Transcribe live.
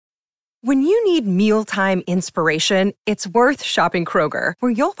When you need mealtime inspiration, it's worth shopping Kroger,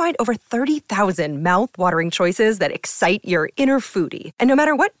 where you'll find over 30,000 mouth-watering choices that excite your inner foodie. And no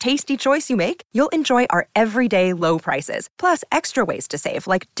matter what tasty choice you make, you'll enjoy our everyday low prices, plus extra ways to save,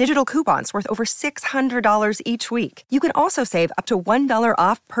 like digital coupons worth over $600 each week. You can also save up to $1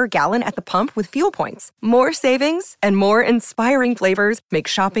 off per gallon at the pump with fuel points. More savings and more inspiring flavors make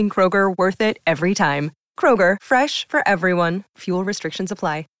shopping Kroger worth it every time. Kroger, fresh for everyone. Fuel restrictions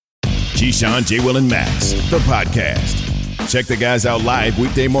apply. Keyshawn, J. Will, and Max, the podcast. Check the guys out live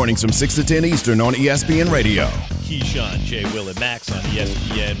weekday mornings from 6 to 10 Eastern on ESPN Radio. Keyshawn, J. Will, and Max on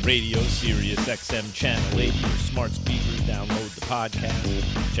ESPN Radio, Sirius XM Channel 80, your smart speakers. Download the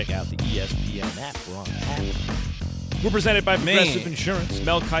podcast. Check out the ESPN app. We're on the app. We're presented by Progressive Insurance.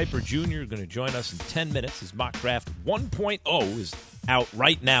 Mel Kiper Jr. going to join us in 10 minutes. His mock draft 1.0 is out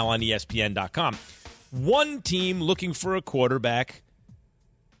right now on ESPN.com. One team looking for a quarterback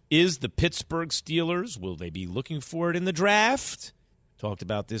is the Pittsburgh Steelers. Will they be looking for it in the draft? Talked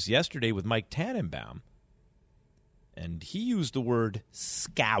about this yesterday with Mike Tannenbaum. And he used the word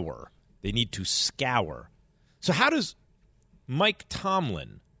scour. They need to scour. So how does Mike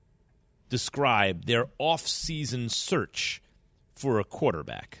Tomlin describe their off-season search for a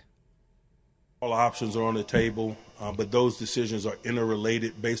quarterback? All options are on the table, but those decisions are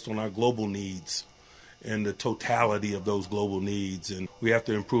interrelated based on our global needs and the totality of those global needs. And we have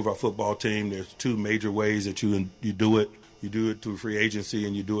to improve our football team. There's two major ways that you do it. You do it through free agency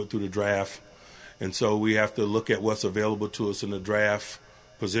and you do it through the draft. And so we have to look at what's available to us in the draft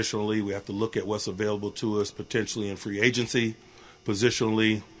positionally. We have to look at what's available to us potentially in free agency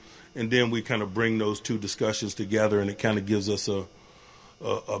positionally. And then we kind of bring those two discussions together, and it kind of gives us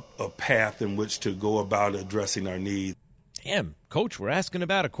a path in which to go about addressing our needs. Damn, Coach, we're asking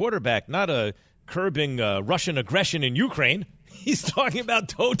about a quarterback, not a curbing Russian aggression in Ukraine. He's talking about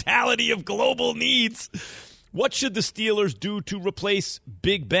totality of global needs. What should the Steelers do to replace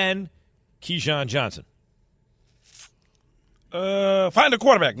Big Ben? Keyshawn Johnson. Find a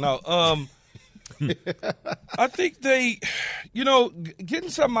quarterback. No. I think they, getting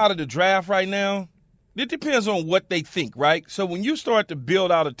something out of the draft right now, it depends on what they think, right? So when you start to build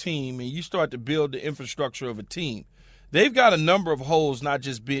out a team and you start to build the infrastructure of a team, they've got a number of holes, not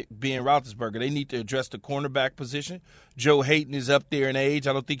just being Roethlisberger. They need to address the cornerback position. Joe Hayden is up there in age.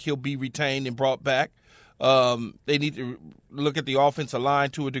 I don't think he'll be retained and brought back. They need to look at the offensive line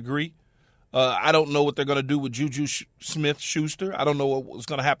to a degree. I don't know what they're going to do with Juju Smith-Schuster. I don't know what's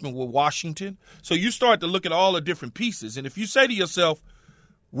going to happen with Washington. So you start to look at all the different pieces. And if you say to yourself,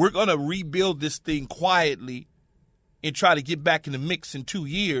 we're going to rebuild this thing quietly and try to get back in the mix in 2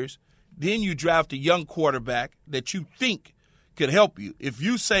 years, then you draft a young quarterback that you think could help you. If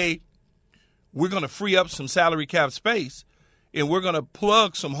you say we're going to free up some salary cap space and we're going to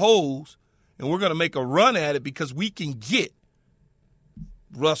plug some holes and we're going to make a run at it because we can get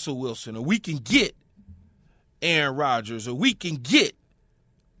Russell Wilson or we can get Aaron Rodgers or we can get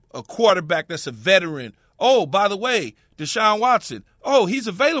a quarterback that's a veteran. Oh, by the way, Deshaun Watson. Oh, he's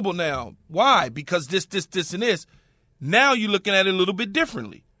available now. Why? Because this, and this. Now you're looking at it a little bit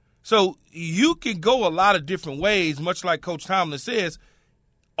differently. So you can go a lot of different ways, much like Coach Tomlin says.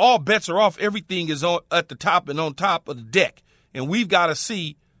 All bets are off. Everything is at the top and on top of the deck. And we've got to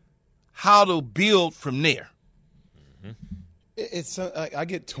see how to build from there. Mm-hmm. I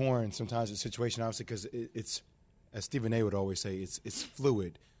get torn sometimes in the situation, obviously, because it's, as Stephen A. would always say, it's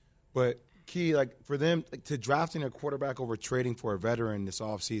fluid. But key, like for them, to drafting a quarterback over trading for a veteran this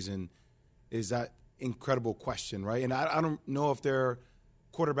offseason is that incredible question, right? And I don't know if they're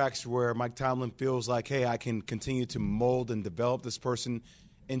quarterbacks where Mike Tomlin feels like, hey, I can continue to mold and develop this person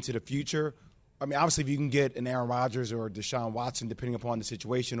into the future. I mean, obviously, if you can get an Aaron Rodgers or Deshaun Watson, depending upon the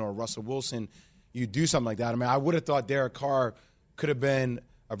situation, or Russell Wilson, you do something like that. I mean, I would have thought Derek Carr could have been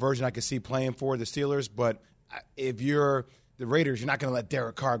a version I could see playing for the Steelers, but if you're the Raiders, you're not going to let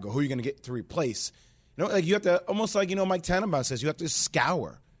Derek Carr go. Who are you going to get to replace? Like you have to, almost like, Mike Tannenbaum says, you have to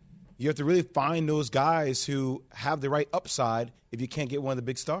scour. You have to really find those guys who have the right upside if you can't get one of the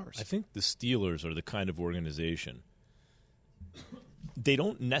big stars. I think the Steelers are the kind of organization, they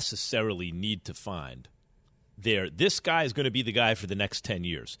don't necessarily need to find this guy is going to be the guy for the next 10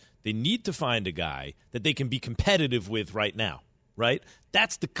 years. They need to find a guy that they can be competitive with right now, right?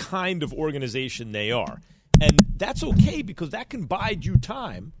 That's the kind of organization they are. And that's okay because that can bide you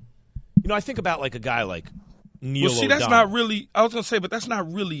time. I think about like a guy like Neil O'Donnell. That's not really – I was going to say, but that's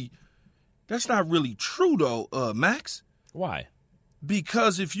not really true though, Max. Why?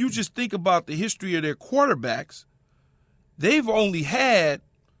 Because if you just think about the history of their quarterbacks, they've only had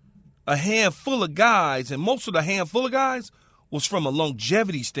a handful of guys, and most of the handful of guys was from a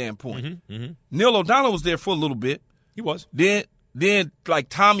longevity standpoint. Neil O'Donnell was there for a little bit. He was. Then like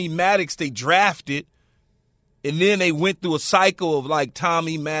Tommy Maddox, they drafted, and then they went through a cycle of like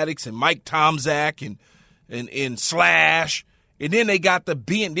Tommy Maddox and Mike Tomczak and Slash, and then they got the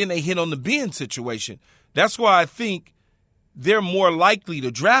Ben. Then they hit on the Ben situation. That's why I think they're more likely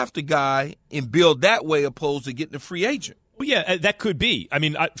to draft a guy and build that way opposed to getting a free agent. Well, yeah, that could be. I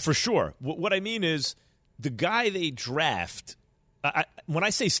mean, for sure. What I mean is the guy they draft. When I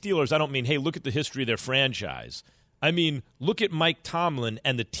say Steelers, I don't mean, hey, look at the history of their franchise. I mean, look at Mike Tomlin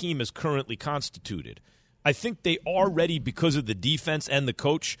and the team as currently constituted. I think they are ready because of the defense and the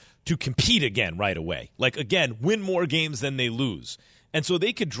coach to compete again right away. Like, again, win more games than they lose. And so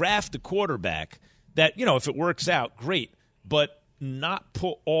they could draft a quarterback that, you know, if it works out, great, but not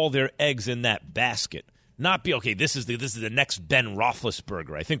put all their eggs in that basket. Not be, okay, this is the next Ben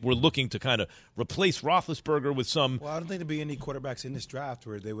Roethlisberger. I think we're looking to kind of replace Roethlisberger with some. Well, I don't think there'd be any quarterbacks in this draft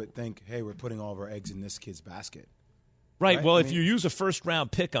where they would think, hey, we're putting all of our eggs in this kid's basket. Right. Well, if you use a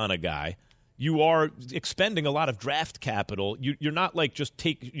first-round pick on a guy, you are expending a lot of draft capital. You're not like just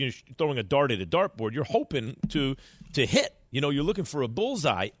throwing a dart at a dartboard. You're hoping to hit. You know, you're looking for a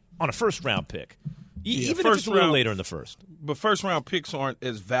bullseye on a first-round pick, even if it's a little later in the first. But first-round picks aren't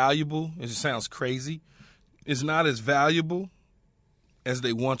as valuable. It just sounds crazy. It's not as valuable as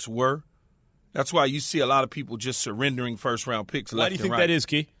they once were. That's why you see a lot of people just surrendering first-round picks left and right. Why do you think that is,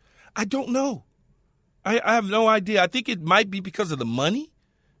 Key? I don't know. I have no idea. I think it might be because of the money.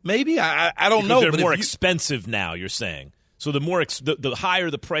 Maybe. I don't know. They're more expensive now, you're saying. So the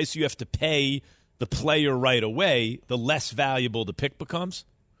higher the price you have to pay the player right away, the less valuable the pick becomes?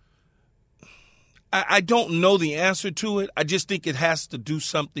 I don't know the answer to it. I just think it has to do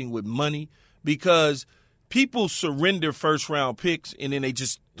something with money because people surrender first-round picks and then they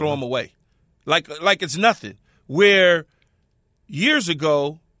just throw them away. Like it's nothing. Where years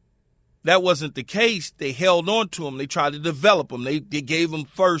ago, that wasn't the case. They held on to them. They tried to develop them. They gave them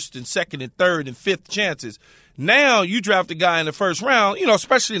first and second and third and fifth chances. Now you draft a guy in the first round, you know,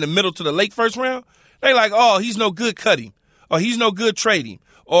 especially in the middle to the late first round. They like, oh, he's no good, cut him. Or he's no good, trade him.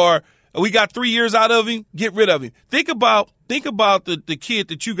 Or we got 3 years out of him, get rid of him. Think about the kid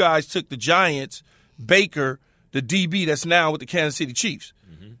that you guys took, the Giants, Baker, the DB that's now with the Kansas City Chiefs.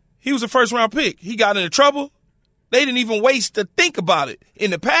 Mm-hmm. He was a first-round pick. He got into trouble. They didn't even waste to think about it.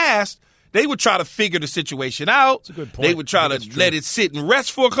 In the past, they would try to figure the situation out. That's a good point. They would try to let it sit and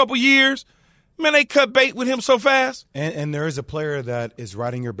rest for a couple years. Man, they cut bait with him so fast. And there is a player that is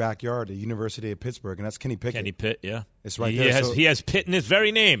right in your backyard, the University of Pittsburgh, and that's Kenny Pickett. Kenny Pitt, yeah. It's right there. He has Pitt in his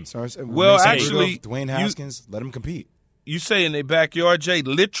very name. So well, actually, Dwayne Haskins, let him compete. You say in their backyard, Jay,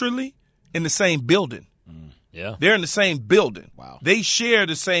 literally in the same building. Yeah. They're in the same building. Wow. They share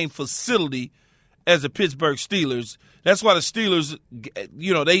the same facility as the Pittsburgh Steelers. That's why the Steelers,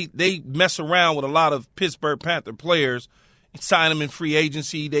 you know, they mess around with a lot of Pittsburgh Panther players, sign them in free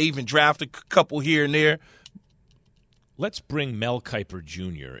agency. They even draft a couple here and there. Let's bring Mel Kiper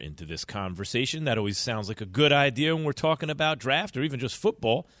Jr. into this conversation. That always sounds like a good idea when we're talking about draft or even just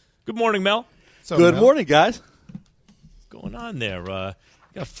football. Good morning, Mel. Good morning, guys. What's going on there?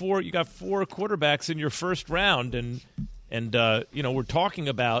 You got four quarterbacks in your first round, and you know, we're talking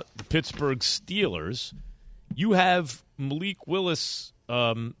about the Pittsburgh Steelers. You have Malik Willis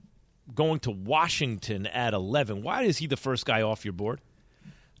going to Washington at 11. Why is he the first guy off your board?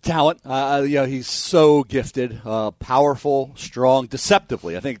 Talent. He's so gifted, powerful, strong,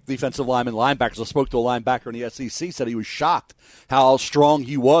 deceptively. I think defensive linebackers, I spoke to a linebacker in the SEC, said he was shocked how strong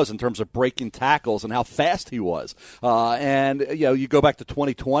he was in terms of breaking tackles and how fast he was. You go back to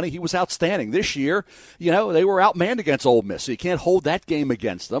 2020, he was outstanding. This year, they were outmanned against Ole Miss, so you can't hold that game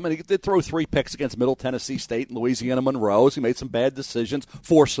against them. And he did throw 3 picks against Middle Tennessee State and Louisiana Monroe. So he made some bad decisions,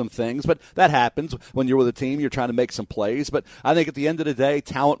 forced some things, but that happens when you're with a team. You're trying to make some plays. But I think at the end of the day,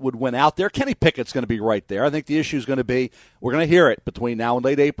 talent would win out there. Kenny Pickett's going to be right there. I think the issue is going to be, we're going to hear it between now and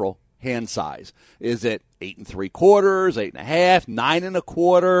late April, hand size. Is it 8 3/4, 8.5, 9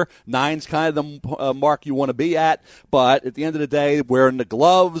 1/4? 9's kind of the mark you want to be at. But at the end of the day, wearing the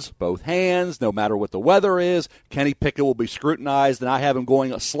gloves, both hands, no matter what the weather is, Kenny Pickett will be scrutinized, and I have him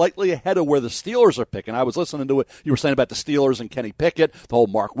going slightly ahead of where the Steelers are picking. I was listening to what you were saying about the Steelers and Kenny Pickett, the whole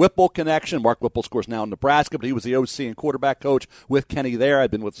Mark Whipple connection. Mark Whipple, of course, now in Nebraska, but he was the OC and quarterback coach with Kenny there.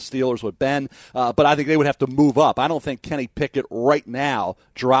 I've been with the Steelers with Ben. But I think they would have to move up. I don't think Kenny Pickett right now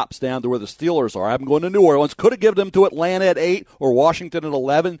drops down to where the Steelers are. I have him going to New Orleans. Could have given them to Atlanta at 8 or Washington at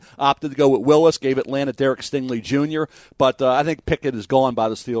 11. Opted to go with Willis. Gave Atlanta Derek Stingley Jr. But I think Pickett is gone by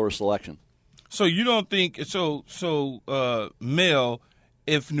the Steelers selection. So you don't think Mel,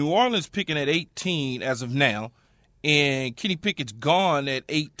 if New Orleans picking at 18 as of now, and Kenny Pickett's gone at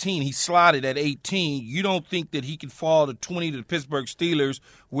 18. He slotted at 18. You don't think that he can fall to 20 to the Pittsburgh Steelers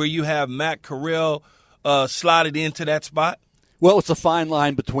where you have Matt Corral slotted into that spot? Well, it's a fine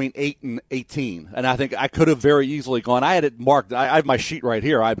line between 8 and 18, and I think I could have very easily gone. I had it marked. I have my sheet right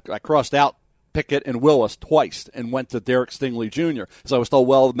here. I crossed out Pickett and Willis twice and went to Derek Stingley Jr. So I was told,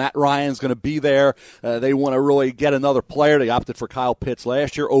 well, Matt Ryan's going to be there. They want to really get another player. They opted for Kyle Pitts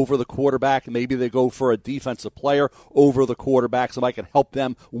last year over the quarterback. Maybe they go for a defensive player over the quarterback, so I can help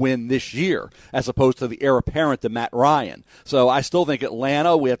them win this year, as opposed to the heir apparent to Matt Ryan. So I still think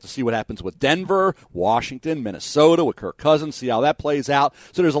Atlanta, we have to see what happens with Denver, Washington, Minnesota, with Kirk Cousins, see how that plays out.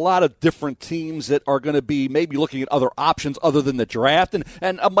 So there's a lot of different teams that are going to be maybe looking at other options other than the draft,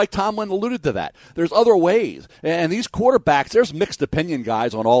 and Mike Tomlin alluded to that. There's other ways. And these quarterbacks, there's mixed opinion,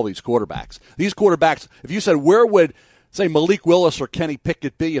 guys, on all these quarterbacks. These quarterbacks, if you said where would, say, Malik Willis or Kenny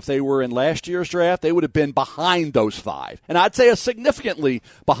Pickett be if they were in last year's draft, they would have been behind those five. And I'd say significantly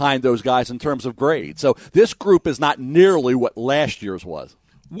behind those guys in terms of grade. So this group is not nearly what last year's was.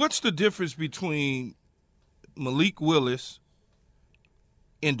 What's the difference between Malik Willis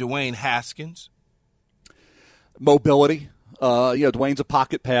and Dwayne Haskins? Mobility. Dwayne's a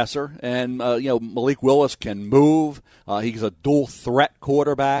pocket passer, and, Malik Willis can move. He's a dual threat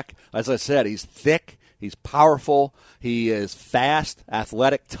quarterback. As I said, he's thick, he's powerful, he is fast,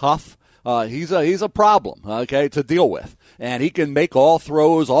 athletic, tough. He's a problem, to deal with. And he can make all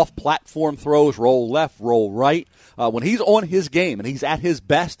throws, off-platform throws, roll left, roll right. When he's on his game and he's at his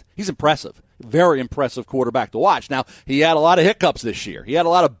best, he's impressive. Very impressive quarterback to watch. Now, he had a lot of hiccups this year. He had a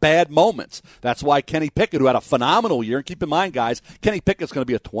lot of bad moments. That's why Kenny Pickett, who had a phenomenal year, and keep in mind, guys, Kenny Pickett's going to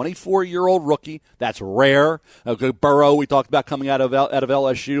be a 24-year-old rookie. That's rare. Burrow, we talked about coming out of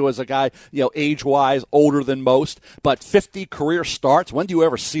LSU as a guy, age-wise, older than most, but 50 career starts. When do you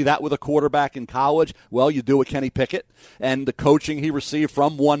ever see that with a quarterback in college? Well, you do with Kenny Pickett, and the coaching he received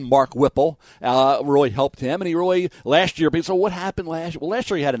from one Mark Whipple really helped him, and he really, last year, so what happened last year? Well,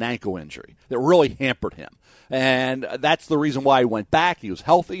 last year he had an ankle injury that really hampered him. And that's the reason why he went back. He was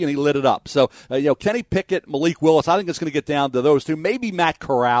healthy, and he lit it up. So, Kenny Pickett, Malik Willis, I think it's going to get down to those two. Maybe Matt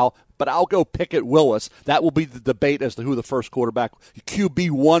Corral, but I'll go Pickett Willis. That will be the debate as to who the first quarterback,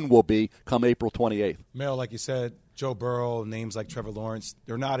 QB1, will be come April 28th. Mel, like you said, Joe Burrow, names like Trevor Lawrence,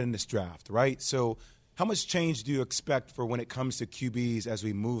 they're not in this draft, right? So how much change do you expect for when it comes to QBs as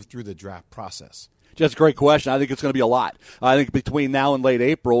we move through the draft process? Just a great question. I think it's going to be a lot. I think between now and late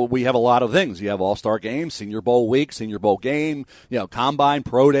April, we have a lot of things. You have All-Star games, Senior Bowl week, Senior Bowl game, Combine,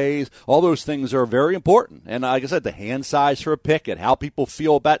 Pro Days. All those things are very important. And like I said, the hand size for a Pickett, how people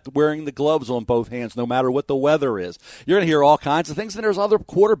feel about wearing the gloves on both hands no matter what the weather is. You're going to hear all kinds of things. And there's other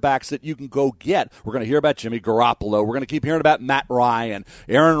quarterbacks that you can go get. We're going to hear about Jimmy Garoppolo. We're going to keep hearing about Matt Ryan,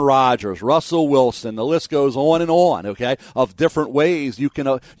 Aaron Rodgers, Russell Wilson. The list goes on and on, of different ways you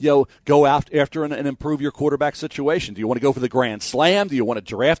can go after and improve your quarterback situation. Do you want to go for the Grand Slam? Do you want to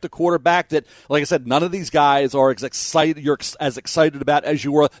draft a quarterback that, like I said, none of these guys are as excited about as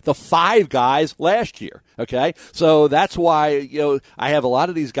you were the five guys last year? So that's why I have a lot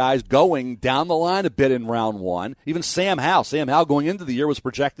of these guys going down the line a bit in round one. Even Sam Howell going into the year was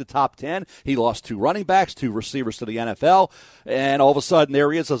projected top 10. He lost 2 running backs, 2 receivers to the NFL, and all of a sudden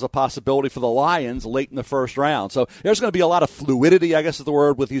there he is as a possibility for the Lions late in the first round. So there's going to be a lot of fluidity, I guess is the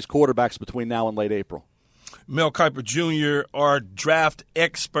word, with these quarterbacks between now and late April. Mel Kiper Jr., our draft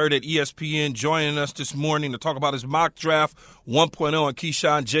expert at ESPN, joining us this morning to talk about his mock draft 1.0 on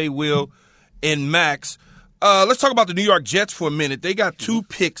Keyshawn, J. Will, and Max. Let's talk about the New York Jets for a minute. They got 2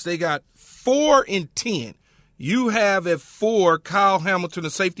 picks. They got 4 and 10. You have at 4 Kyle Hamilton,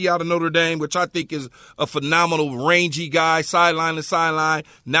 a safety out of Notre Dame, which I think is a phenomenal, rangy guy, sideline to sideline,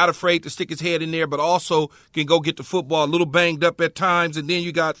 not afraid to stick his head in there, but also can go get the football, a little banged up at times. And then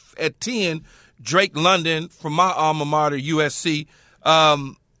you got at 10 Drake London from my alma mater, USC.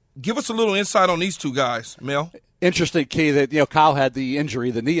 Give us a little insight on these 2 guys, Mel. Interesting, Key, that Kyle had the knee injury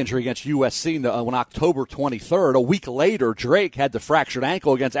against USC on October 23rd. A week later, Drake had the fractured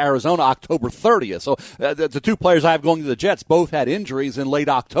ankle against Arizona October 30th. So the 2 players I have going to the Jets both had injuries in late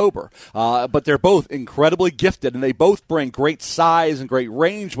October. But they're both incredibly gifted, and they both bring great size and great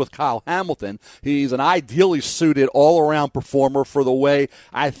range with Kyle Hamilton. He's an ideally suited all-around performer for the way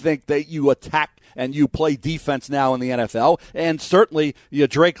I think that you attack and you play defense now in the NFL. And certainly,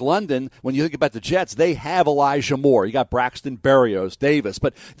 Drake London, when you think about the Jets, they have Elijah Moore. You got Braxton Berrios, Davis.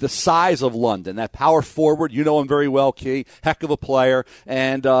 But the size of London, that power forward, you know him very well, Key, heck of a player.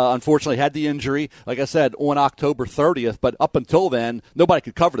 And unfortunately had the injury, like I said, on October 30th. But up until then, nobody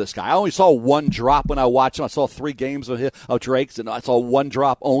could cover this guy. I only saw one drop when I watched him. I saw 3 games of Drake's, and I saw one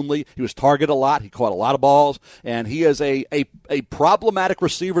drop only. He was targeted a lot. He caught a lot of balls. And he is a problematic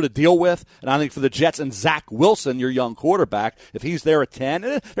receiver to deal with. And I think for the Jets and Zach Wilson, your young quarterback, if he's there at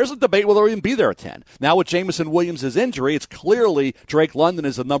 10, there's a debate whether he'll even be there at 10. Now with Jameson Williams' injury, it's clearly Drake London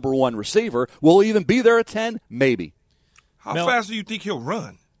is the number 1 receiver. Will he even be there at 10? Maybe. How fast do you think he'll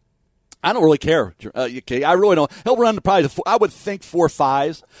run? I don't really care. I really don't. He'll run probably, I would think,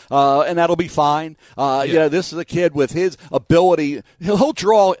 4.5s, and that'll be fine. This is a kid with his ability. He'll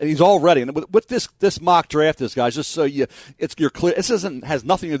draw. He's already. And with this mock draft, guys, just so you're clear. This has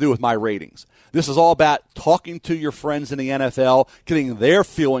nothing to do with my ratings. This is all about talking to your friends in the NFL, getting their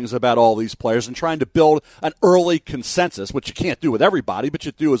feelings about all these players, and trying to build an early consensus, which you can't do with everybody, but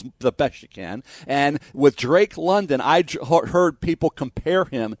you do as the best you can. And with Drake London, I heard people compare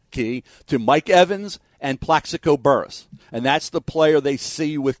him, Key, to Mike Evans and Plaxico Burress, and that's the player they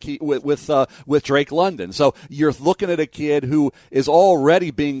see with Drake London. So you're looking at a kid who is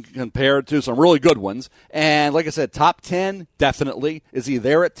already being compared to some really good ones, and like I said, top 10 definitely. Is he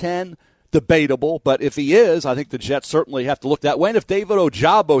there at 10? Debatable, but if he is, I think the Jets certainly have to look that way. And if David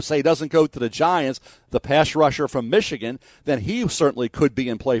Ojabo, say, doesn't go to the Giants, the pass rusher from Michigan, then he certainly could be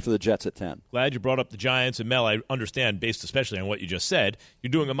in play for the Jets at 10. Glad you brought up the Giants. And, Mel, I understand, based especially on what you just said,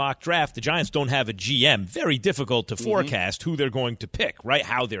 you're doing a mock draft. The Giants don't have a GM. Very difficult to forecast who they're going to pick, right,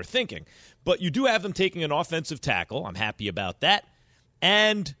 how they're thinking. But you do have them taking an offensive tackle. I'm happy about that.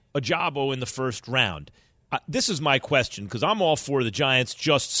 And Ojabo in the first round. This is my question, because I'm all for the Giants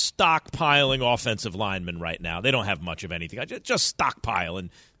just stockpiling offensive linemen right now. They don't have much of anything. Just stockpile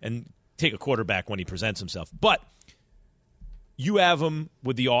and take a quarterback when he presents himself. But you have him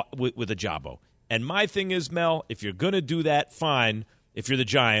with Ojabo. And my thing is, Mel, if you're going to do that, fine, if you're the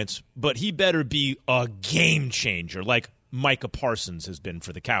Giants, but he better be a game changer like Micah Parsons has been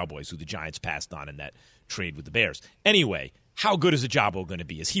for the Cowboys, who the Giants passed on in that trade with the Bears. Anyway, how good is Ojabo going to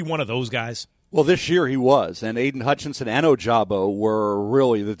be? Is he one of those guys? Well, this year he was, and Aiden Hutchinson and Ojabo were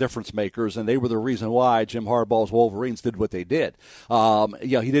really the difference makers, and they were the reason why Jim Harbaugh's Wolverines did what they did.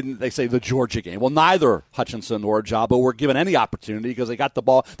 He didn't, they say, the Georgia game. Well, neither Hutchinson or Ojabo were given any opportunity because they got the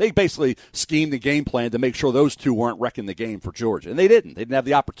ball. They basically schemed the game plan to make sure those two weren't wrecking the game for Georgia, and they didn't. They didn't have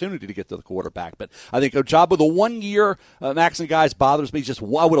the opportunity to get to the quarterback. But I think Ojabo, the 1 year, Max and guys, bothers me. Just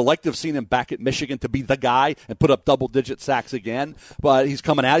I would have liked to have seen him back at Michigan to be the guy and put up double-digit sacks again, but he's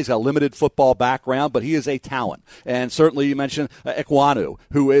coming out. He's got limited football background, but he is a talent. And certainly you mentioned Ekwonu,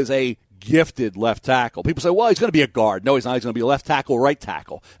 who is a gifted left tackle. People say, well, he's going to be a guard. No, he's not. He's going to be a left tackle, right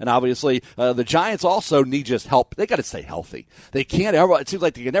tackle. And obviously, the Giants also need just help. They got to stay healthy. They can't ever, it seems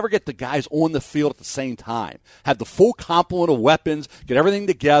like they can never get the guys on the field at the same time. Have the full complement of weapons, get everything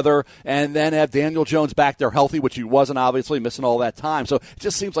together, and then have Daniel Jones back there healthy, which he wasn't, obviously, missing all that time. So it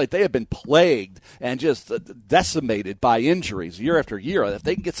just seems like they have been plagued and just decimated by injuries year after year. If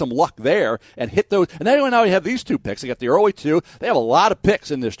they can get some luck there and hit those, and they don't only have these two picks, they got the early two. They have a lot of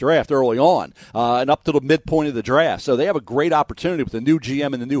picks in this draft early on and up to the midpoint of the draft. So they have a great opportunity with the new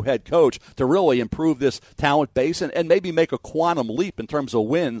GM and the new head coach to really improve this talent base and maybe make a quantum leap in terms of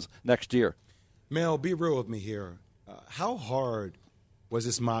wins next year. Mel, be real with me here. How hard was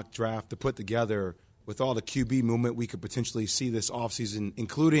this mock draft to put together with all the QB movement we could potentially see this offseason,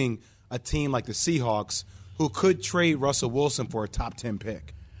 including a team like the Seahawks who could trade Russell Wilson for a top 10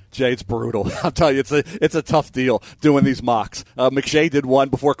 pick? Jay, it's brutal. I'll tell you, it's a tough deal doing these mocks. McShay did one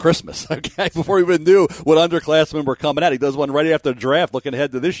before Christmas, okay, before he even knew what underclassmen were coming out. He does one right after the draft, looking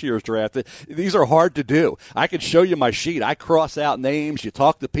ahead to this year's draft. These are hard to do. I could show you my sheet. I cross out names. You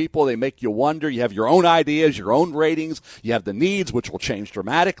talk to people. They make you wonder. You have your own ideas, your own ratings. You have the needs, which will change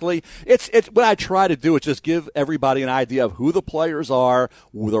dramatically. It's what I try to do is just give everybody an idea of who the players are,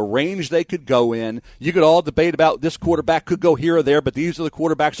 the range they could go in. You could all debate about this quarterback could go here or there, but these are the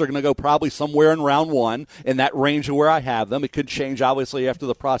quarterbacks are going to go probably somewhere in round one in that range of where I have them. It could change, obviously, after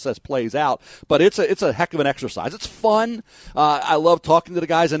the process plays out. But it's a heck of an exercise. It's fun. I love talking to the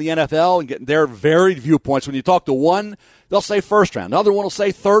guys in the NFL and getting their varied viewpoints. When you talk to one they'll say first round. Another one will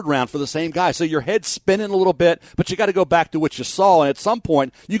say third round for the same guy. So your head's spinning a little bit, but you got to go back to what you saw. And at some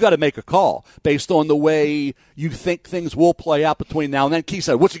point, you got to make a call based on the way you think things will play out between now and then. Key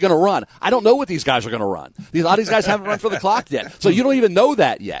said, what's he going to run? I don't know what these guys are going to run. A lot of these guys haven't run for the clock yet. So you don't even know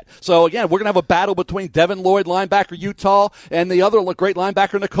that yet. So, again, we're going to have a battle between Devin Lloyd, linebacker, Utah, and the other great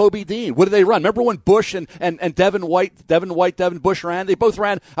linebacker, Nakobe Dean. What do they run? Remember when Bush and Devin Bush ran? They both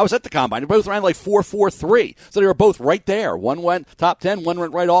ran. I was at the combine. They both ran like 4.43. So they were both right there. One went top 10, one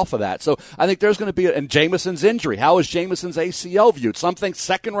went right off of that. So I think there's going to be and Jameson's injury. How is Jameson's ACL viewed? Some think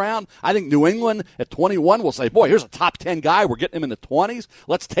second round. I think New England at 21 will say, boy, here's a top 10 guy. We're getting him in the 20s.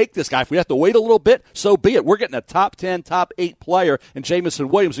 Let's take this guy. If we have to wait a little bit, so be it. We're getting a top 10, top 8 player in Jameson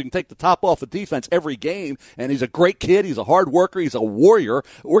Williams who can take the top off of defense every game. And he's a great kid. He's a hard worker. He's a warrior.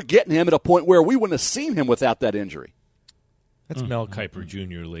 We're getting him at a point where we wouldn't have seen him without that injury. That's Mel Kiper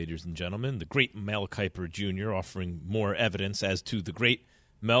Jr., ladies and gentlemen. The great Mel Kiper Jr. offering more evidence as to the great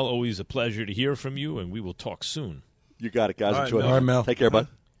Mel. Always a pleasure to hear from you, and we will talk soon. You got it, guys. Enjoy it. All right, Mel. Take care, bud.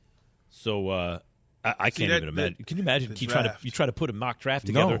 So I can't even imagine. Can you imagine? You try to put a mock draft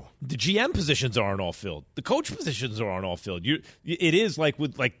together. No. The GM positions aren't all filled. The coach positions aren't all filled. It is like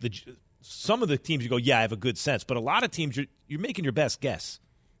with some of the teams. You go, yeah, I have a good sense, but a lot of teams you're making your best guess.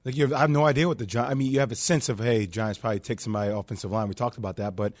 Like I have no idea what the Giants. I mean, you have a sense of, hey, Giants probably take somebody offensive line. We talked about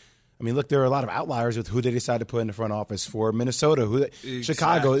that, but I mean, look, there are a lot of outliers with who they decide to put in the front office for Minnesota,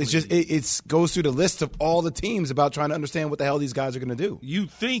 Chicago. It's just it goes through the list of all the teams about trying to understand what the hell these guys are going to do. You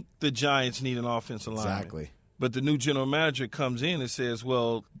think the Giants need an offensive line, Exactly, but the new general manager comes in and says,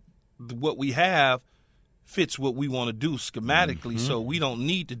 "Well, what we have fits what we want to do schematically, so we don't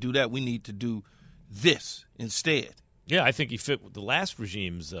need to do that. We need to do this instead." Yeah, I think he fit with the last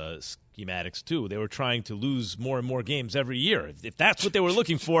regime's schematics, too. They were trying to lose more and more games every year. If that's what they were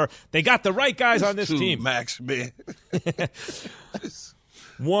looking for, they got the right guys on this team. Max, man.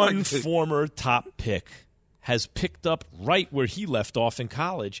 One former top pick has picked up right where he left off in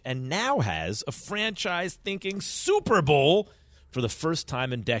college and now has a franchise-thinking Super Bowl for the first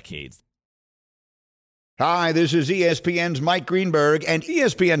time in decades. Hi, this is ESPN's Mike Greenberg, and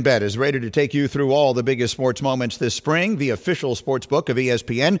ESPN Bet is ready to take you through all the biggest sports moments this spring. The official sports book of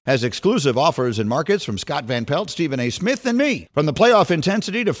ESPN has exclusive offers and markets from Scott Van Pelt, Stephen A. Smith, and me. From the playoff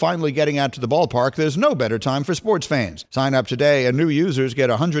intensity to finally getting out to the ballpark, there's no better time for sports fans. Sign up today, and new users get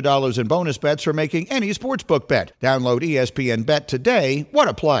 $100 in bonus bets for making any sportsbook bet. Download ESPN Bet today. What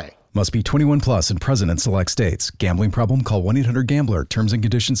a play. Must be 21 plus and present in select states. Gambling problem? Call 1-800-GAMBLER. Terms and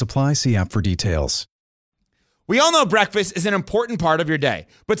conditions apply. See app for details. We all know breakfast is an important part of your day,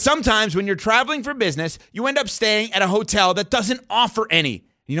 but sometimes when you're traveling for business, you end up staying at a hotel that doesn't offer any.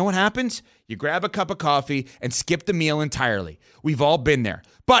 You know what happens? You grab a cup of coffee and skip the meal entirely. We've all been there.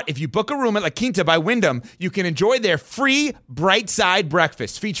 But if you book a room at La Quinta by Wyndham, you can enjoy their free Bright Side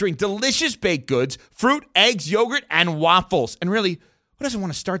breakfast featuring delicious baked goods, fruit, eggs, yogurt, and waffles. And really, who doesn't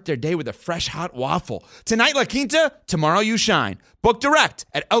want to start their day with a fresh, hot waffle? Tonight, La Quinta, tomorrow you shine. Book direct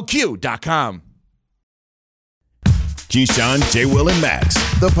at lq.com. Keyshawn, J. Will, and Max,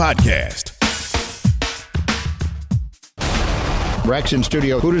 the podcast. Rex in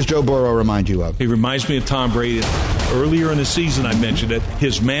studio. Who does Joe Burrow remind you of? He reminds me of Tom Brady. Earlier in the season, I mentioned it,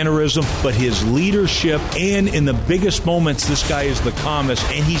 his mannerism, but his leadership, and in the biggest moments, this guy is the calmest,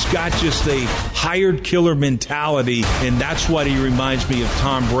 and he's got just a hired killer mentality, and that's what he reminds me of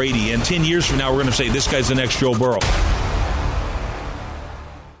Tom Brady. And 10 years from now, we're going to say, this guy's the next Joe Burrow.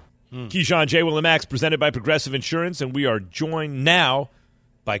 Keyshawn, J. Will, and Max, presented by Progressive Insurance, and we are joined now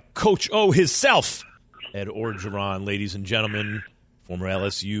by Coach O himself, Ed Orgeron, ladies and gentlemen, former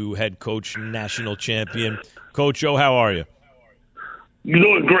LSU head coach, national champion. Coach O, how are you? You're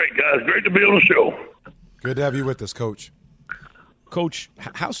doing great, guys. Great to be on the show. Good to have you with us, Coach. Coach,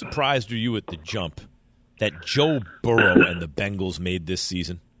 how surprised are you at the jump that Joe Burrow and the Bengals made this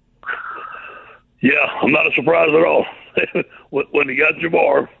season? Yeah, I'm not surprised at all. When he got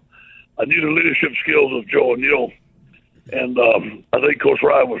Jabbar, I knew the leadership skills of Joe, and I think Coach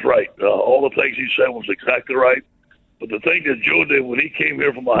Ryan was right. All the things he said was exactly right. But the thing that Joe did when he came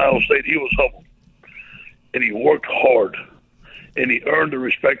here from Ohio State, he was humble. And he worked hard. And he earned the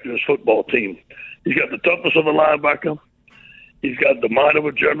respect of his football team. He's got the toughness of a linebacker. He's got the mind of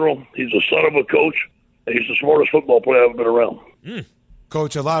a general. He's the son of a coach. And he's the smartest football player I've ever been around.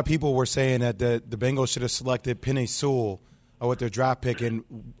 Coach, a lot of people were saying that the Bengals should have selected Penei Sewell with their draft pick. And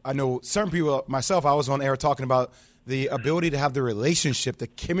I know certain people, myself, I was on air talking about the ability to have the relationship, the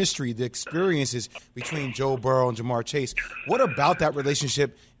chemistry, the experiences between Joe Burrow and Jamar Chase. What about that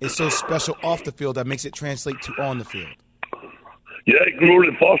relationship is so special off the field that makes it translate to on the field? Yeah, he grew it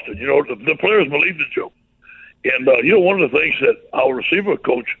and fostered. The players believed in Joe. And, one of the things that our receiver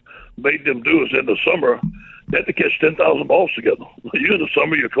coach made them do is in the summer, they had to catch 10,000 balls together. You in the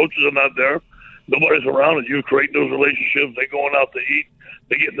summer, your coaches are not there. Nobody's around, and you create those relationships. They're going out to eat.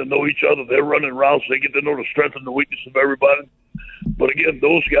 They get to know each other. They're running routes. They get to know the strength and the weakness of everybody. But, again,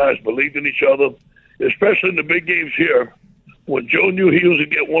 those guys believed in each other, especially in the big games here. When Joe knew he was going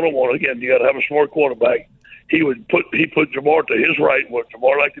to get one-on-one, again, you got to have a smart quarterback. He put Jamar to his right, where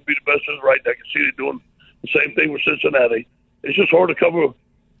Jamar liked to be the best to his right. I can see it doing the same thing with Cincinnati. It's just hard to cover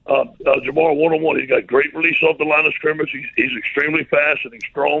Jamar one-on-one. He's got great release off the line of scrimmage. He's extremely fast and he's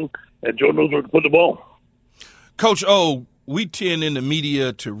strong, and Joe knows where to put the ball. Coach O, we tend in the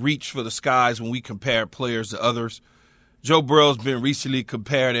media to reach for the skies when we compare players to others. Joe Burrow's been recently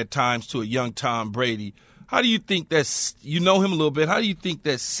compared at times to a young Tom Brady. How do you think you know him a little bit, how do you think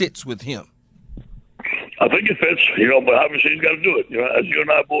that sits with him? I think it fits, but obviously he's got to do it. As you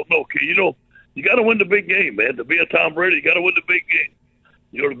and I both know, you got to win the big game, man. To be a Tom Brady, you got to win the big game.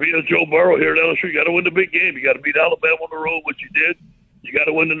 To be a Joe Burrow here at LSU, you got to win the big game. You got to beat Alabama on the road, which you did. You got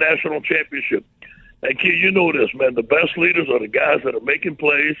to win the national championship. And, Key, you know this, man. The best leaders are the guys that are making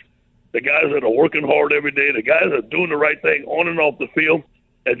plays, the guys that are working hard every day, the guys that are doing the right thing on and off the field,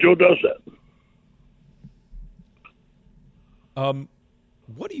 and Joe does that.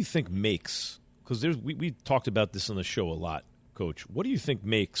 What do you think makes – because we talked about this on the show a lot, Coach. What do you think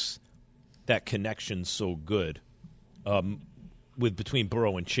makes that connection so good between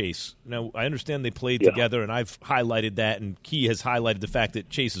Burrow and Chase? Now, I understand they played together, and I've highlighted that, and Key has highlighted the fact that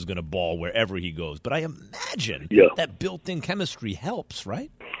Chase is going to ball wherever he goes. But I imagine that built-in chemistry helps,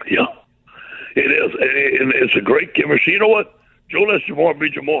 right? Yeah, it is. And it's a great chemistry. You know what? Joe lets Jamar be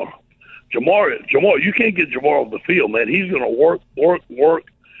Jamar. Jamar, you can't get Jamar off the field, man. He's going to work.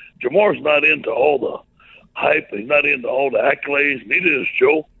 Jamar's not into all the hype. He's not into all the accolades. Neither is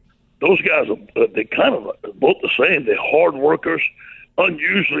Joe. Those guys they kind of both the same. They're hard workers.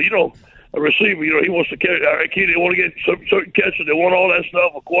 Unusually, a receiver, he wants to catch. All right, kid, they want to get certain catches. They want all that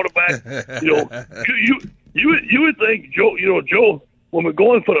stuff. A quarterback, you would think Joe, when we're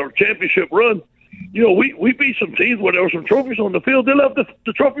going for the championship run, we beat some teams where there were some trophies on the field. They left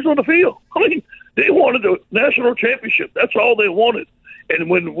the trophies on the field. I mean, they wanted the national championship. That's all they wanted. And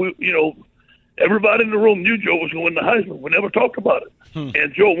when everybody in the room knew Joe was going to win the Heisman. We never talked about it.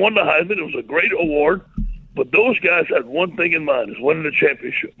 And Joe won the Heisman. It was a great award. But those guys had one thing in mind, is winning the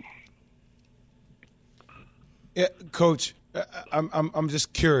championship. Yeah, Coach, I'm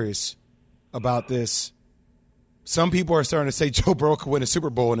just curious about this. Some people are starting to say Joe Burrow could win a Super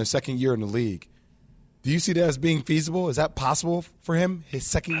Bowl in his second year in the league. Do you see that as being feasible? Is that possible for him, his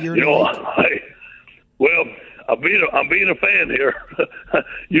second year in the league? I'm being a fan here.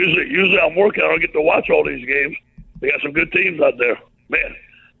 Usually I'm working. I don't get to watch all these games. They got some good teams out there. Man,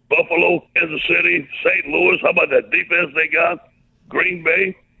 Buffalo, Kansas City, St. Louis. How about that defense they got? Green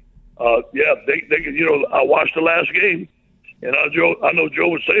Bay. I watched the last game, and I know Joe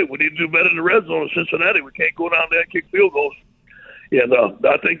would say we need to do better in the red zone in Cincinnati. We can't go down there and kick field goals. And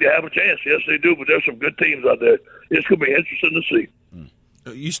I think they have a chance. Yes, they do, but there's some good teams out there. It's going to be interesting to see.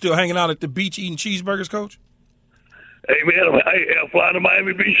 You still hanging out at the beach eating cheeseburgers, Coach? Hey, man, I'm flying to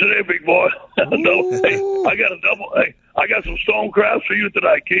Miami Beach today, big boy. No, hey, I got a double. Hey, I got some stone crabs for you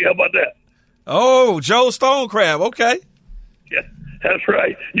tonight, Key. How about that? Oh, Joe Stone Crab. Okay. Yeah, that's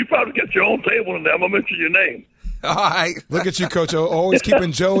right. You probably got your own table in there. I'm going to mention your name. All right. Look at you, Coach. Always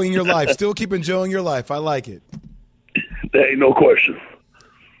keeping Joe in your life. Still keeping Joe in your life. I like it. There ain't no question.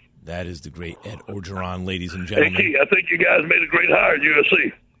 That is the great Ed Orgeron, ladies and gentlemen. Hey, Key, I think you guys made a great hire at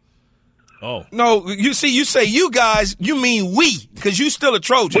USC. Oh. No, you say you guys, you mean we, because you still a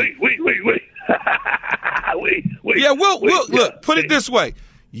Trojan. We. Yeah, look, put it this way.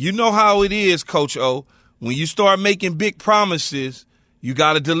 You know how it is, Coach O. When you start making big promises, you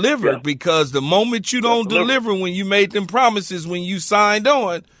got to deliver because the moment you don't deliver when you made them promises when you signed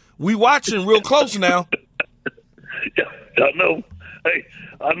on, we watching real close now. Yeah, I know. Hey,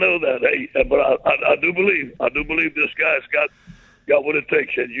 I know that. Hey, but I do believe this guy's got what it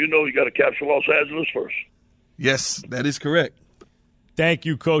takes. And you got to capture Los Angeles first. Yes, that is correct. Thank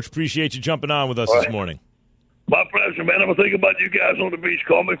you, Coach. Appreciate you jumping on with us this morning. My pleasure, man. I'm going to think about you guys on the beach.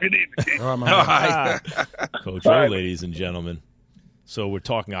 Call me if you need me. All right. Coach O, ladies and gentlemen. So we're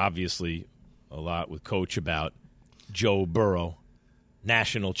talking, obviously, a lot with Coach about Joe Burrow,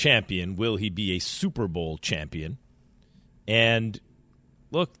 national champion. Will he be a Super Bowl champion? And,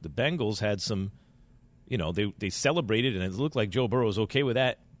 look, the Bengals had some, they celebrated, and it looked like Joe Burrow was okay with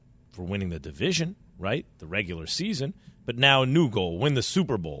that for winning the division, right, the regular season. But now a new goal, win the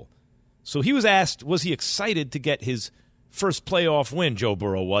Super Bowl. So he was asked, was he excited to get his first playoff win Joe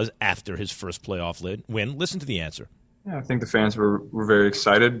Burrow was after his first playoff win? Listen to the answer. Yeah, I think the fans were very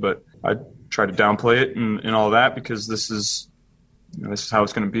excited, but I tried to downplay it and all that because this is how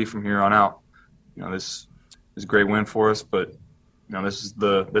it's going to be from here on out. This is a great win for us, but this is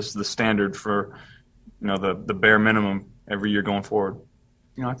the standard for the bare minimum every year going forward.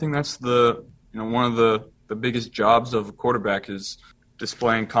 I think that's one of the biggest jobs of a quarterback is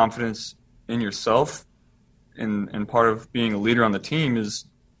displaying confidence in yourself, and part of being a leader on the team is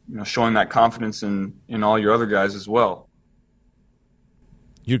showing that confidence in all your other guys as well.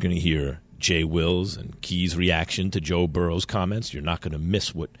 You're going to hear Jay Will's and Key's reaction to Joe Burrow's comments. You're not going to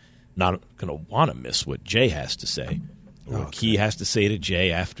want to miss what Jay has to say, or what Key has to say to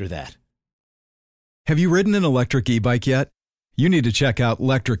Jay after that. Have you ridden an electric e-bike yet? You need to check out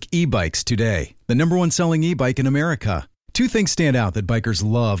Electric E-Bikes today, the #1 selling e-bike in America. Two things stand out that bikers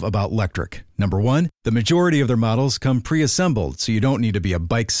love about Electric. Number one, the majority of their models come pre-assembled, so you don't need to be a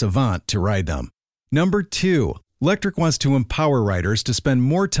bike savant to ride them. Number two, Electric wants to empower riders to spend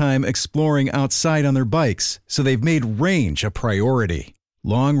more time exploring outside on their bikes, so they've made range a priority.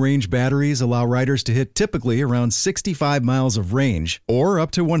 Long-range batteries allow riders to hit typically around 65 miles of range, or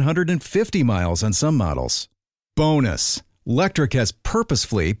up to 150 miles on some models. Bonus, Electric has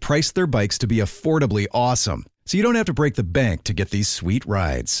purposefully priced their bikes to be affordably awesome, so you don't have to break the bank to get these sweet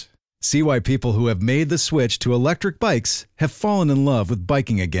rides. See why people who have made the switch to electric bikes have fallen in love with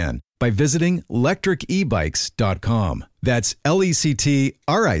biking again by visiting lectricebikes.com. That's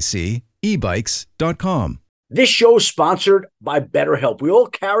LECTRIC ebikes.com. This show is sponsored by BetterHelp. We all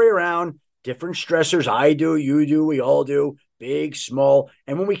carry around different stressors. I do, you do, we all do, big, small.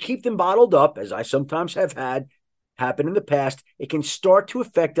 And when we keep them bottled up, as I sometimes have had happen in the past, it can start to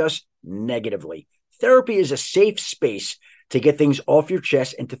affect us negatively. Therapy is a safe space to get things off your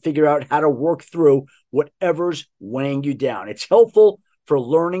chest and to figure out how to work through whatever's weighing you down. It's helpful for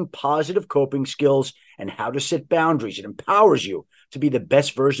learning positive coping skills and how to set boundaries. It empowers you to be the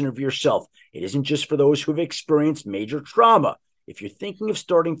best version of yourself. It isn't just for those who've experienced major trauma. If you're thinking of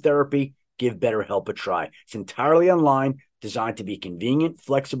starting therapy, give BetterHelp a try. It's entirely online, designed to be convenient,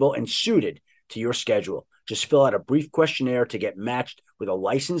 flexible, and suited to your schedule. Just fill out a brief questionnaire to get matched with a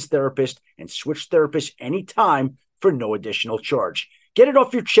licensed therapist and switch therapists anytime for no additional charge. Get it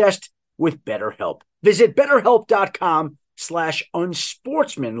off your chest with BetterHelp. Visit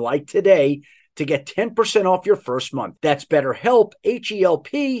BetterHelp.com/unsportsmanlike today to get 10% off your first month. That's BetterHelp,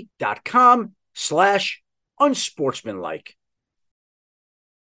 HELP.com/unsportsmanlike.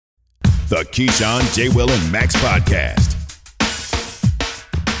 The Keyshawn, J. Will, and Max Podcast.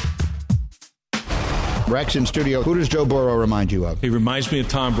 Rex in studio. Who does Joe Burrow remind you of? He reminds me of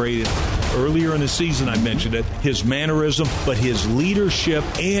Tom Brady. Earlier in the season, I mentioned it, his mannerism, but his leadership,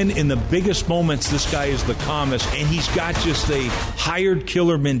 and in the biggest moments, this guy is the calmest, and he's got just a hired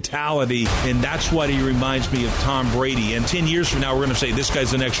killer mentality, and that's what he reminds me of Tom Brady. And 10 years from now, we're going to say, this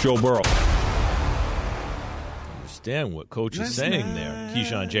guy's the next Joe Burrow. Understand what Coach is saying there.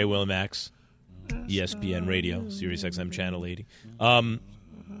 Keyshawn, J. Will, Max, ESPN Radio, Sirius XM Channel 80.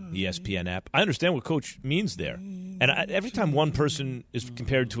 ESPN app. I understand what Coach means there. And every time one person is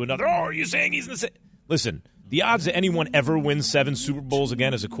compared to another, are you saying he's the same? Listen, the odds that anyone ever wins 7 Super Bowls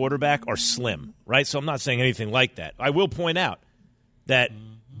again as a quarterback are slim, right? So I'm not saying anything like that. I will point out that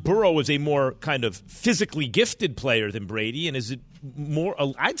Burrow is a more kind of physically gifted player than Brady, and is more,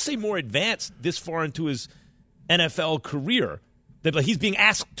 I'd say, more advanced this far into his NFL career. That he's being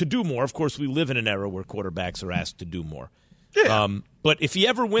asked to do more. Of course, we live in an era where quarterbacks are asked to do more. Yeah. But if he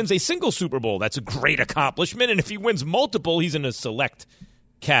ever wins a single Super Bowl, that's a great accomplishment. And if he wins multiple, he's in a select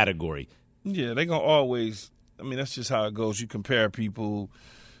category. Yeah, they're going to always – I mean, that's just how it goes. You compare people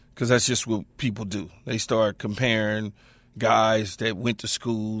because that's just what people do. They start comparing guys that went to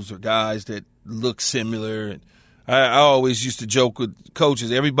schools or guys that look similar. And I always used to joke with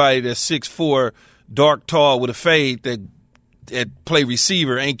coaches, everybody that's 6'4", dark, tall, with a fade that play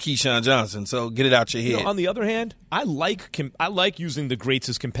receiver ain't Keyshawn Johnson, so get it out your head. On the other hand, I like using the greats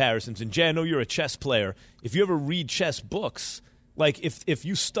as comparisons. And Jay, I know you're a chess player. If you ever read chess books, like if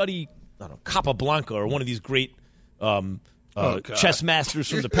you study, I don't know, Capablanca or one of these great chess masters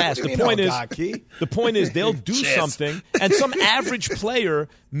from the past, the point is they'll do something, and some average player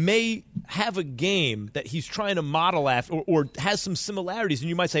may have a game that he's trying to model after or has some similarities, and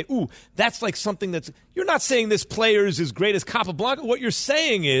you might say, ooh, that's like something that's – you're not saying this player is as great as Capablanca. What you're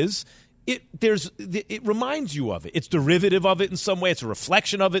saying is it reminds you of it. It's derivative of it in some way. It's a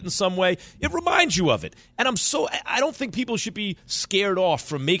reflection of it in some way. It reminds you of it. And I don't think people should be scared off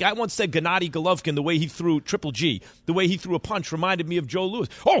from me. I once said Gennady Golovkin, the way he threw Triple G, the way he threw a punch reminded me of Joe Louis.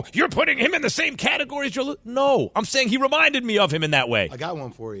 Oh, you're putting him in the same category as Joe Louis? No, I'm saying he reminded me of him in that way. I got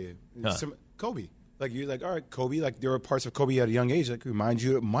one for you. Kobe. Like, you're like, all right, Kobe. Like, there were parts of Kobe at a young age that remind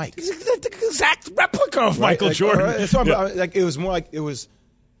you of Mike. He's the exact replica of Michael Jordan. Right? So like, it was more like it was,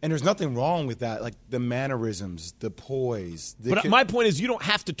 and there's nothing wrong with that. Like the mannerisms, the poise. But my point is, you don't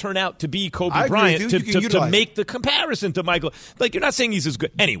have to turn out to be Kobe Bryant to make the comparison to Michael. Like, you're not saying he's as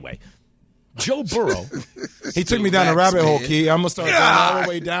good. Anyway, Joe Burrow. He took me down a rabbit hole, Key. I'm going to start going all the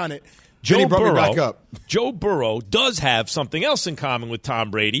way down it. Joe brought me back up. Joe Burrow does have something else in common with Tom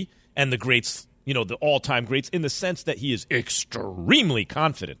Brady and the greats, the all-time greats, in the sense that he is extremely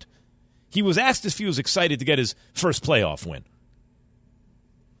confident. He was asked if he was excited to get his first playoff win.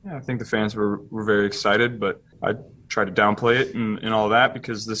 Yeah, I think the fans were very excited, but I tried to downplay it and all that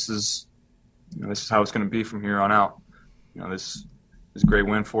because this is how it's going to be from here on out. This is a great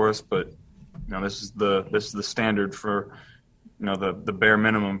win for us, but this is the standard for the bare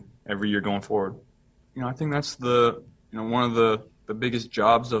minimum every year going forward. I think that's one of the biggest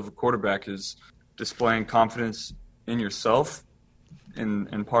jobs of a quarterback is displaying confidence in yourself,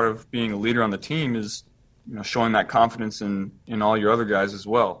 and part of being a leader on the team is showing that confidence in all your other guys as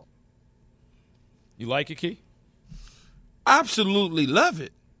well. You like it, Key? Absolutely love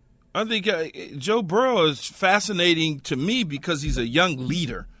it. I think Joe Burrow is fascinating to me because he's a young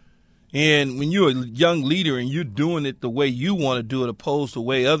leader. And when you're a young leader and you're doing it the way you want to do it opposed to the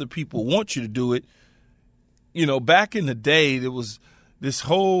way other people want you to do it, back in the day, there was this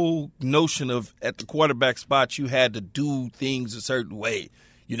whole notion of at the quarterback spot you had to do things a certain way.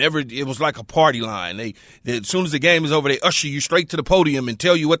 It was like a party line. They as soon as the game is over, they usher you straight to the podium and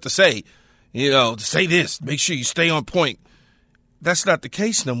tell you what to say. To say this, make sure you stay on point. That's not the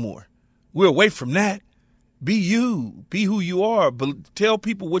case no more. We're away from that. Be you. Be who you are. But tell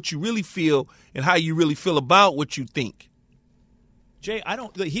people what you really feel and how you really feel about what you think. Jay,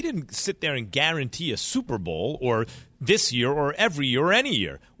 he didn't sit there and guarantee a Super Bowl or this year or every year or any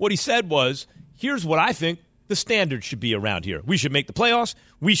year. What he said was, here's what I think the standard should be around here. We should make the playoffs.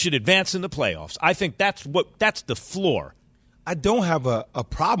 We should advance in the playoffs. I think that's the floor. I don't have a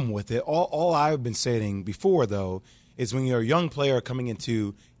problem with it. All I've been saying before, though, is when you're a young player coming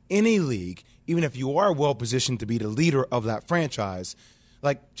into any league, even if you are well-positioned to be the leader of that franchise,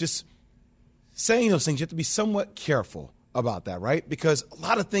 like just saying those things, you have to be somewhat careful about that, right? Because a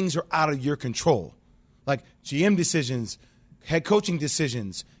lot of things are out of your control, like GM decisions, head coaching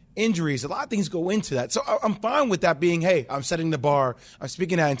decisions, injuries. A lot of things go into that. So I'm fine with that being, hey, I'm setting the bar, I'm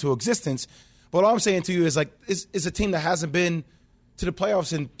speaking that into existence. But all I'm saying to you is, like, is a team that hasn't been to the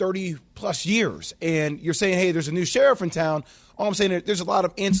playoffs in 30-plus years, and you're saying, hey, there's a new sheriff in town. All I'm saying is there's a lot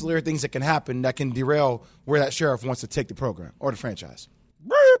of ancillary things that can happen that can derail where that sheriff wants to take the program or the franchise.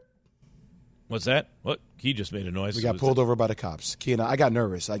 What's that? What? He just made a noise. We got pulled over by the cops. Key and I got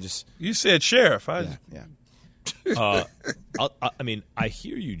nervous. You said sheriff. Yeah. I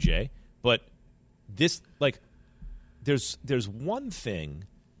hear you, Jay, but this, there's one thing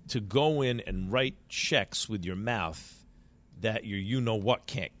to go in and write checks with your mouth that your you-know-what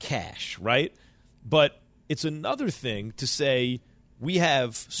can't cash, right? But it's another thing to say, we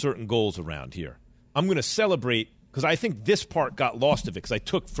have certain goals around here. I'm going to celebrate, because I think this part got lost of it, because I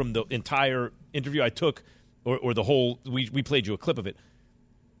took from the entire interview, or the whole, we played you a clip of it.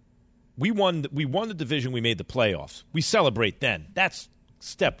 We won the division, we made the playoffs. We celebrate then. That's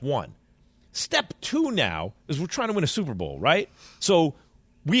step one. Step two now is we're trying to win a Super Bowl, right? So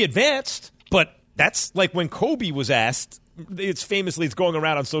we advanced, but that's like when Kobe was asked, it's going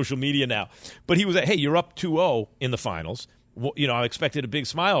around on social media now, but he was hey, you're up 2-0 in the finals. Well, I expected a big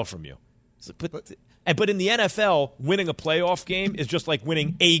smile from you. But in the NFL, winning a playoff game is just like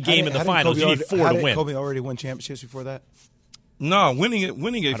winning a game in the finals. You need 4 to win. Kobe already won championships before that? No, winning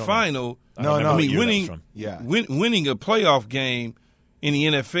a final. Winning a playoff game in the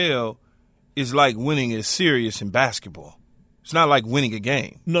NFL is like winning a series in basketball. It's not like winning a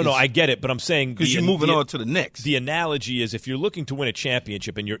game. No, I get it, but I'm saying because you're moving on to the next. The analogy is if you're looking to win a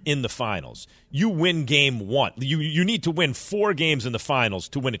championship and you're in the finals, you win game one. You need to win 4 games in the finals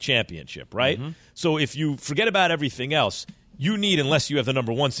to win a championship, right? Mm-hmm. So if you forget about everything else, you need, unless you have the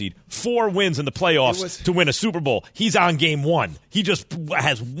number 1 seed, 4 wins in the playoffs to win a Super Bowl. He's on game 1. He just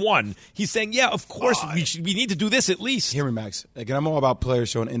has 1. He's saying, yeah, of course, we need to do this at least. Hear me, Max. Again, I'm all about players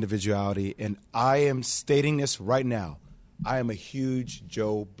showing individuality, and I am stating this right now. I am a huge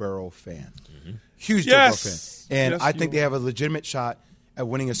Joe Burrow fan. Mm-hmm. Huge Joe Burrow fan. And I think they have a legitimate shot at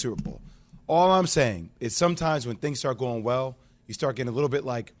winning a Super Bowl. All I'm saying is sometimes when things start going well, you start getting a little bit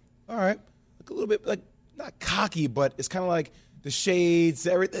like, all right, like a little bit like not cocky, but it's kind of like the shades,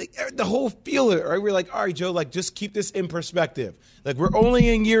 everything, the whole feeler. Right? We're like, all right, Joe, like just keep this in perspective. Like we're only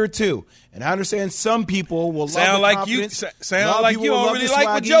in year 2, and I understand some people will sound love like you sound like you don't really like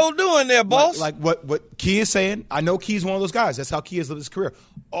what Joe doing there, boss. Like what Key is saying. I know Key's one of those guys. That's how Key has lived his career.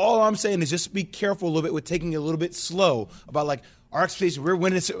 All I'm saying is just be careful a little bit with taking it a little bit slow about like our expectation. We're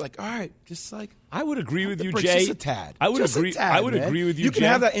winning. Like all right, just like I would agree with you, Jay. Just a tad. I would agree. Tad, I would man. agree with you. You can Jay.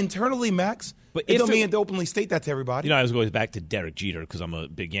 have that internally, Max. But it don't mean to openly state that to everybody. You know, I was going back to Derek Jeter because I'm a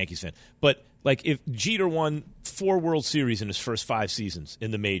big Yankees fan. But like, if Jeter won 4 World Series in his first 5 seasons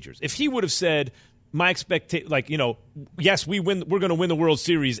in the majors, if he would have said, "My expectation, like yes, we're going to win the World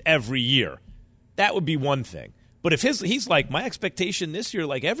Series every year," that would be one thing. But if he's like, "My expectation this year,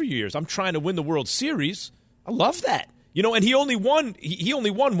 like every year, is I'm trying to win the World Series," I love that. And he only won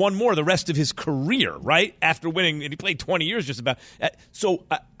one more the rest of his career, right? After winning, and he played 20 years just about. So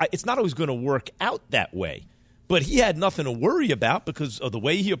it's not always going to work out that way. But he had nothing to worry about because of the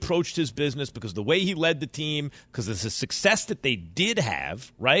way he approached his business, because of the way he led the team, because of the success that they did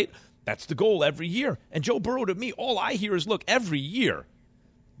have, right? That's the goal every year. And Joe Burrow, to me, all I hear is, look, every year,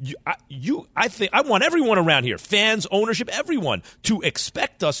 I think I want everyone around here, fans, ownership, everyone, to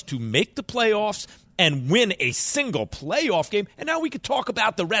expect us to make the playoffs and win a single playoff game, and now we could talk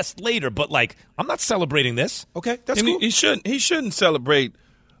about the rest later. But I'm not celebrating this. Okay, that's cool. He shouldn't celebrate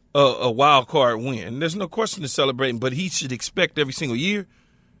a wild card win. There's no question to celebrating, but he should expect every single year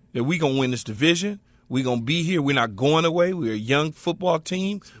that we're gonna win this division. We're gonna be here. We're not going away. We're a young football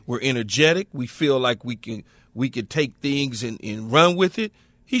team. We're energetic. We feel like we can take things and run with it.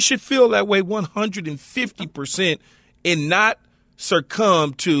 He should feel that way 150% and not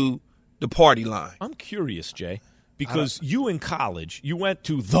succumb to the party line. I'm curious, Jay, because you in college, you went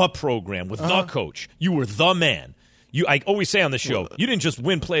to the program with the coach. You were the man. I always say on the show, you didn't just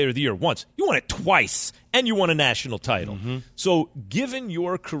win Player of the Year once. You won it twice, and you won a national title. Mm-hmm. So given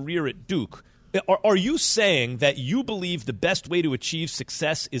your career at Duke, are you saying that you believe the best way to achieve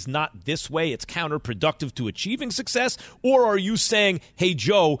success is not this way, it's counterproductive to achieving success? Or are you saying, hey,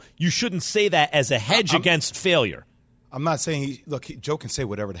 Joe, you shouldn't say that as a hedge against failure? I'm not saying Joe can say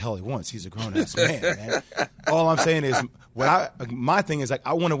whatever the hell he wants. He's a grown-ass man. All I'm saying is my thing is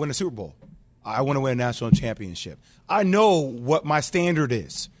I want to win a Super Bowl. I want to win a national championship. I know what my standard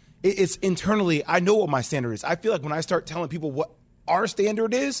is. It's internally, I know what my standard is. I feel like when I start telling people what our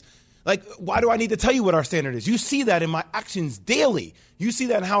standard is, like, why do I need to tell you what our standard is? You see that in my actions daily. You see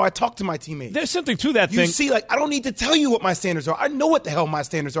that in how I talk to my teammates. There's something to that thing. You see, I don't need to tell you what my standards are. I know what the hell my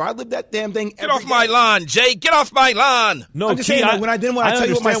standards are. I live that damn thing every day. Get off my lawn, Jay. Get off my lawn. No, I'm just saying, when I tell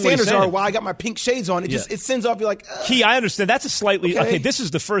you what my standards are, why I got my pink shades on, it sends off, you're like, Key, I understand. That's a slightly, okay, this is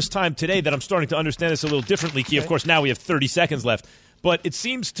the first time today that I'm starting to understand this a little differently, Key. Okay. Of course, now we have 30 seconds left. But it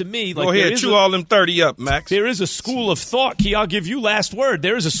seems to me like go ahead, chew all them 30 up, Max. There is a school of thought, Key. I'll give you last word.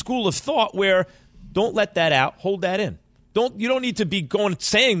 There is a school of thought where don't let that out, hold that in. You don't need to be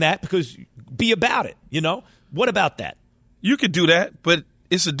saying that because be about it. What about that? You could do that, but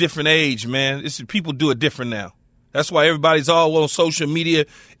it's a different age, man. People do it different now. That's why everybody's all on social media.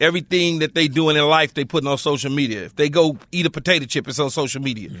 Everything that they doing in life, they putting on social media. If they go eat a potato chip, it's on social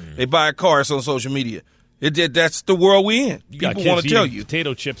media. They buy a car, it's on social media. That's the world we in. People want to tell you.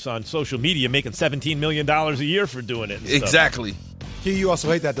 Potato chips on social media making $17 million a year for doing it. Exactly. Key, you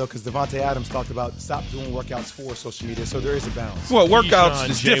also hate that, though, because Devontae Adams talked about stop doing workouts for social media, so there is a balance. Well, workouts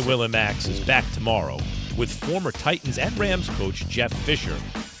is Jay different. Will and Max is back tomorrow with former Titans and Rams coach Jeff Fisher.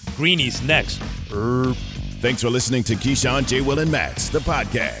 Greenie's next. Thanks for listening to Keyshawn, J. Will, and Max, the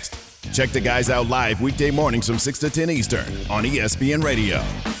podcast. Check the guys out live weekday mornings from 6 to 10 Eastern on ESPN Radio.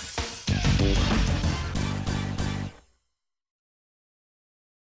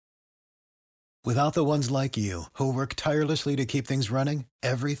 Without the ones like you, who work tirelessly to keep things running,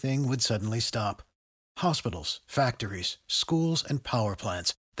 everything would suddenly stop. Hospitals, factories, schools, and power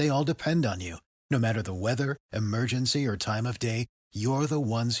plants, they all depend on you. No matter the weather, emergency, or time of day, you're the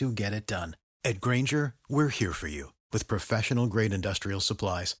ones who get it done. At Grainger, we're here for you with professional-grade industrial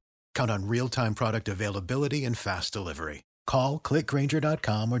supplies. Count on real-time product availability and fast delivery. Call, click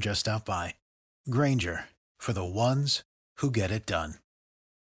Grainger.com, or just stop by. Grainger, for the ones who get it done.